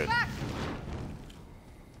 that's not good.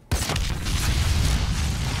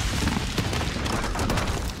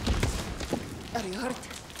 Are you hurt?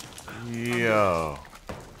 Yo.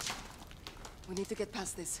 We need to get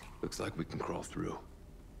past this. Looks like we can crawl through.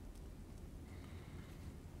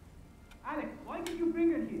 Alex, why did you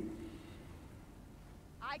bring her here?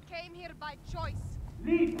 I came here by choice.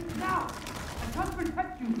 Leave, now! I can't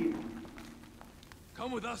protect you here.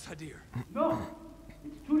 Come with us, Hadir. No,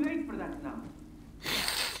 it's too late for that now.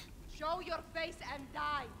 Show your face and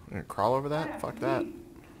die. You gonna crawl over that? Fuck that.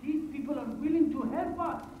 These people are willing to help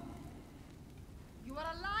us. You are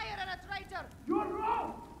a liar and a traitor. You're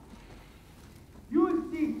wrong. You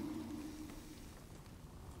will see.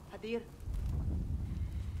 Hadir.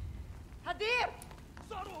 Hadir!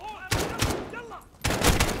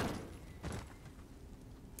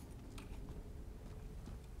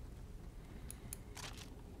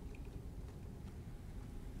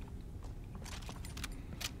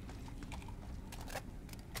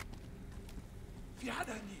 في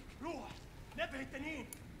حدا هنيك روح نبه التانيين.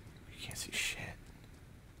 You can't see shit.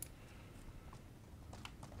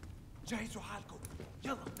 جهزوا حالكم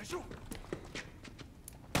يلا نشوف.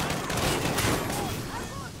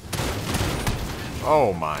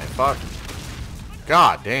 Oh my fuck.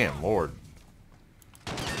 God damn, Lord.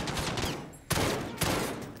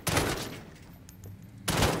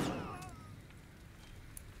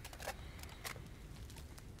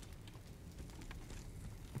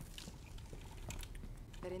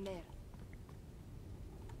 They're in there.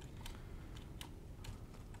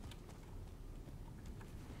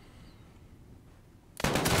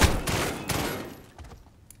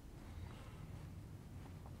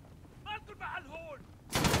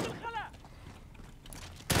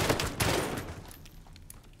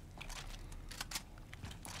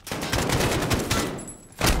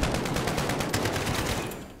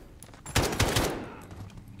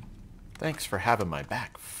 Thanks for having my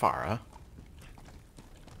back, Farah.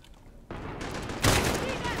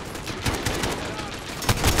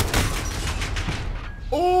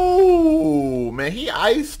 Oh, man, he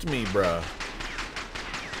iced me, bruh.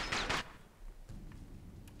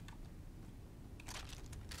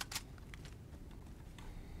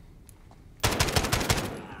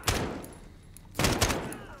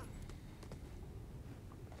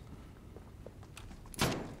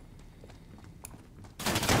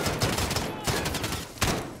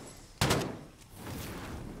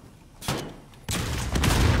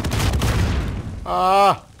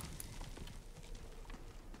 Ah.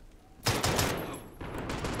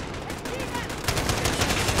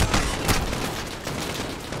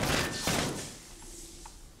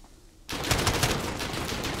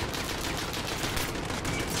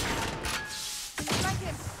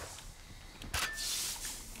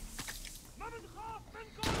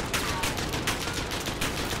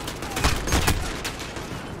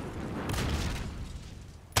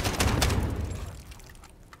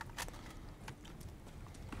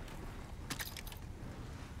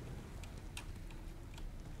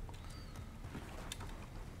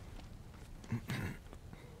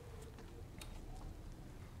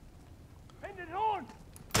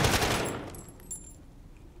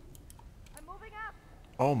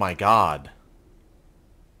 Oh my god.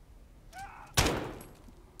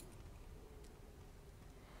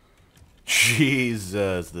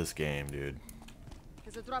 Jesus, this game, dude.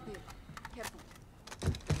 There's a drop here. Careful.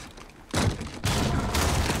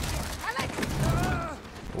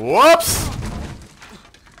 Whoops!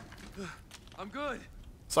 I'm good.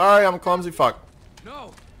 Sorry, I'm a clumsy fuck.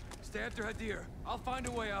 No. Stay after Hadir. I'll find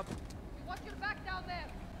a way up. Watch your back down there.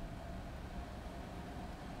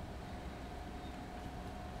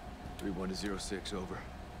 3106, over.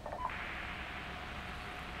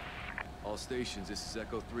 All stations, this is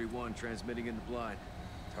Echo 3-1, transmitting in the blind.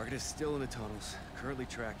 Target is still in the tunnels, currently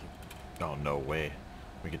tracking. Oh, no way.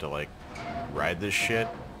 We get to, like, ride this shit?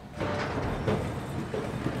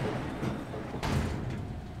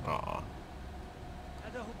 Aw.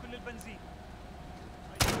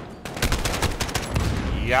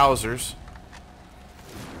 Yowzers.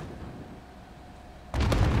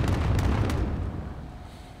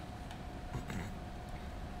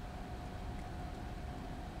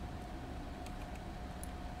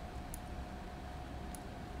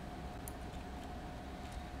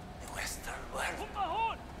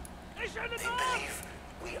 They believe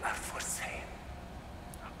we are for sale.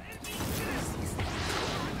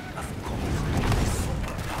 Of course, this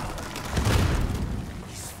superpower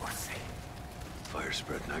is for sale. Fire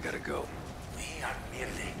spreading, I gotta go. We are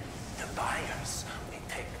merely the buyers. We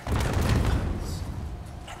take the weapons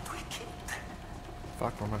and we keep them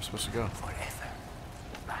Fuck, where am I supposed to go? forever.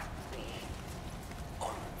 But we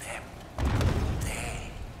own them. They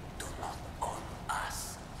do not own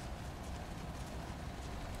us.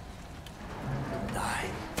 Die.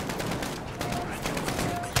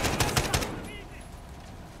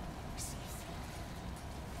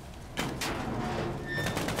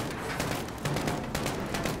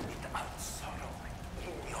 Without sorrow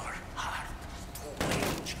in your heart to wait.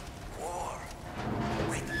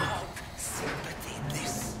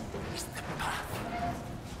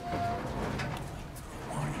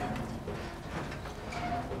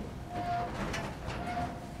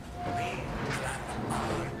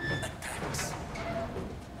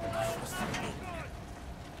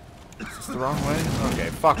 wrong way? Okay,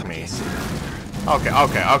 fuck me. Okay.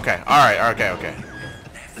 Alright, okay.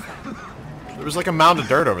 There was like a mound of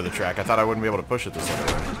dirt over the track. I thought I wouldn't be able to push it this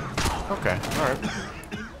other way. Okay, alright.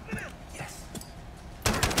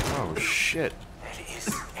 Oh, shit.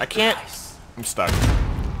 I can't. I'm stuck.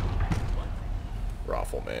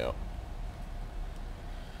 Raffle mail.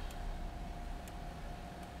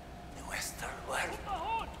 The Western world.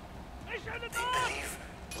 They believe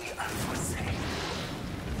we are for sale.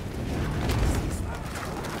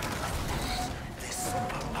 This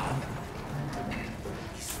superpower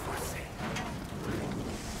is for sale.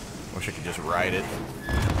 Wish I could just ride it.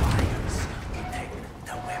 Lions take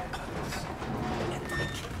the weapons and we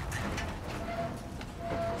keep them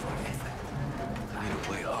forever. I need a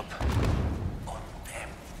way up. On them.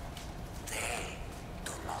 They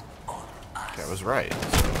do not own us. That was right.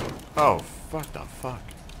 Oh, what the fuck?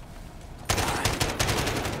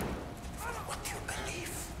 What you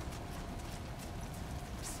believe.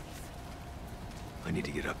 I need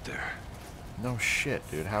to get up there. No shit,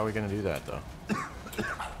 dude. How are we gonna do that, though?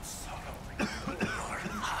 Without sorrow, your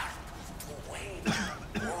heart to wage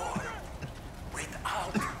war.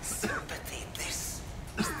 Without sympathy, this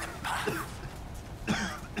is the path to a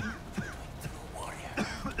true warrior.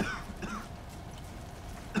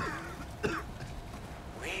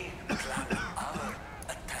 We plan our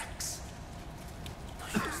attacks. To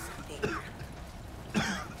just think.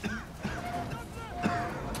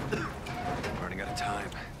 Running out of time.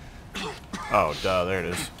 Oh, duh, there it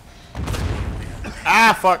is.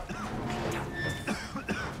 Ah, fuck!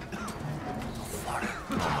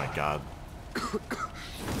 Oh my god. There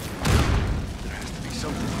has to be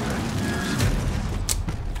something here.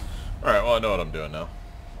 Alright, well, I know what I'm doing now.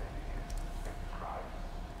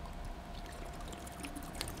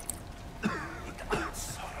 Without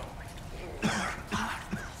sorrow, your heart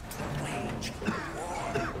to wage war.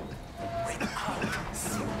 Without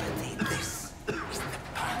sympathy, this is the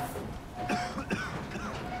path.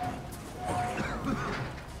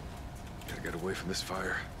 Gotta get away from this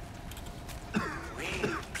fire. We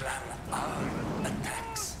plan our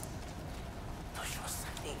attacks. To just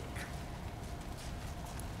think.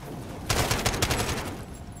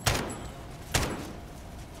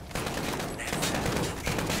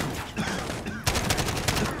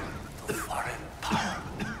 To foreign power.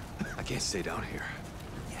 I can't stay down here.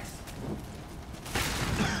 Yes.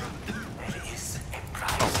 There is a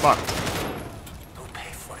price. Oh, fuck. To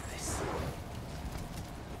pay for this.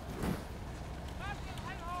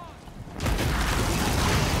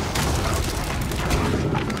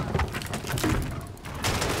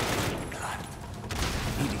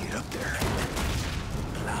 I need to get up there.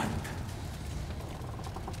 Blood.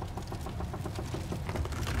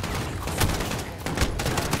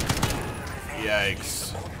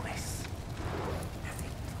 Yikes. Always.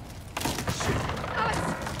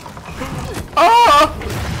 Ah!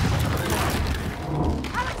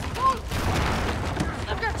 Alex, hold!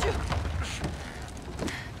 I've got you.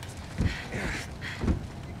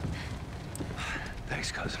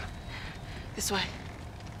 Thanks, cousin. This way.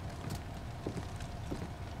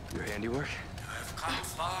 Your handiwork? You have come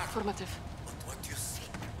far, Affirmative. but what you seek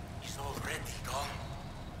is already gone.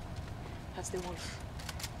 That's the wolf.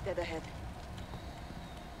 Dead ahead.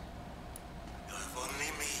 You have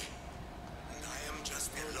only me, and I am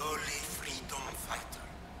just a lowly freedom fighter.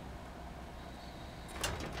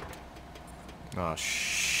 Oh,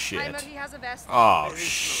 shit. Timer, he has a vest. Oh,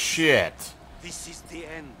 shit. This is the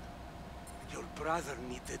end. Your brother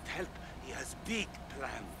needed help. He has big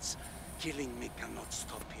plans. Killing me cannot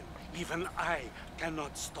stop him. Even I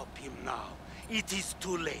cannot stop him now. It is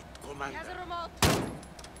too late, He Commander. has a remote.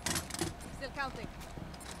 Still counting.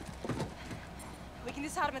 We can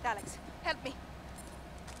disarm it, Alex. Help me.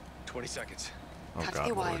 20 seconds. Oh, Cut God,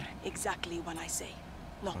 the wire Lord. exactly when I say,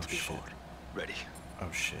 not Oh, before. shit. Ready.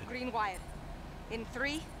 Oh, shit. Green wire. In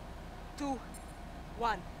 3, 2,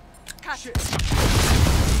 1. Cut.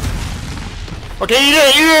 Okay,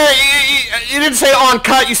 you didn't say on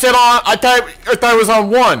cut, you said on, I thought it was on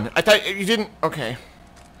 1. I thought you didn't, okay.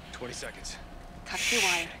 20 seconds. Cut the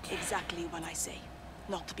wire exactly when I say,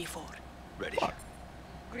 not before. Ready.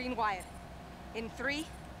 Green wire. In 3,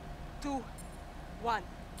 2, 1.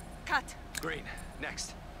 Cut. Green.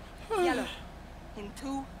 Next. Yellow. In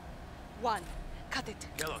 2, 1. Cut it.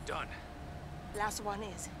 Yellow. Done. Last one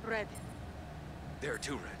is red. There are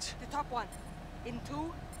 2 reds. The top one. In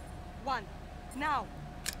 2, 1. Now.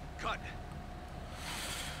 Cut.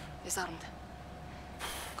 Disarmed.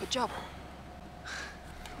 Good job.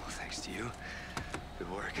 Well, thanks to you. Good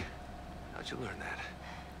work. How'd you learn that?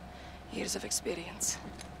 Years of experience.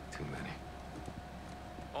 Too many.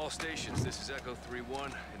 All stations, this is Echo 3-1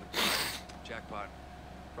 in the Jackpot.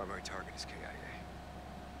 Primary target is KIA.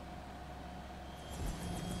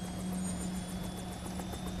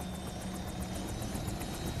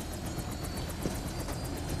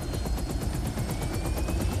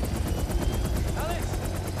 Alex!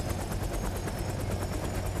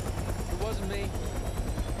 It wasn't me.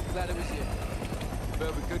 Glad it was you.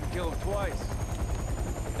 Bet we couldn't kill him twice.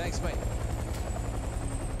 Thanks, mate.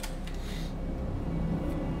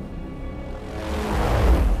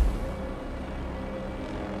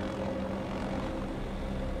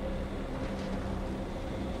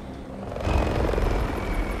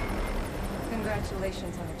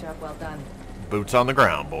 Congratulations on a job well done. Boots on the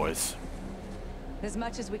ground, boys. As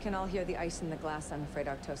much as we can all hear the ice in the glass, I'm afraid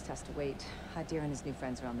our toast has to wait. Hadir and his new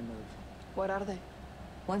friends are on the move. What are they?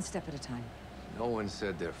 One step at a time. No one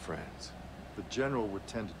said they're friends. The General would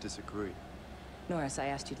tend to disagree. Norris, I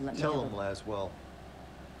asked you to let me Tell him, Laswell.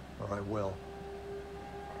 Or I will.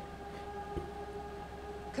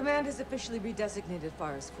 Command has officially redesignated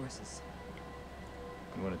Farah's forces.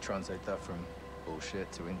 You want to translate that from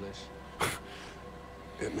bullshit to English?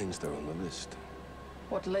 It means they're on the list.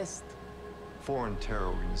 What list? Foreign terror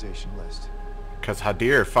organization list. Because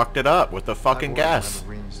Hadir fucked it up with the fucking gas. My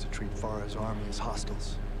Marines to treat Farah's army as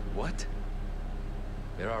hostiles. What?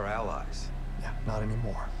 They're our allies. Yeah, not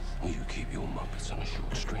anymore. You keep your Muppets on a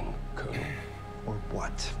short string, Colonel. Or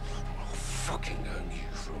what? I'll fucking earn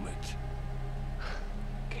you from it.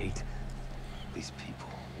 Kate, these people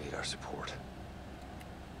need our support.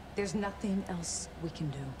 There's nothing else we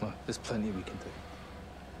can do. Well, there's plenty we can do.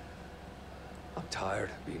 I'm tired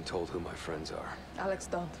of being told who my friends are. Alex,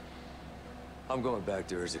 don't. I'm going back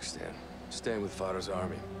to Urzikstan, staying with Farah's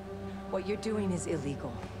army. What you're doing is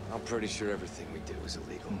illegal. I'm pretty sure everything we do is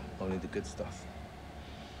illegal. Only the good stuff.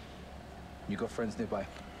 You got friends nearby?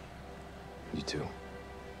 You too.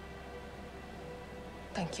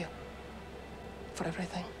 Thank you. For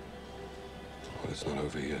everything. Well, it's not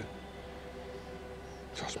over yet.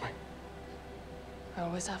 Trust me. I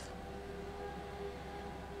always have.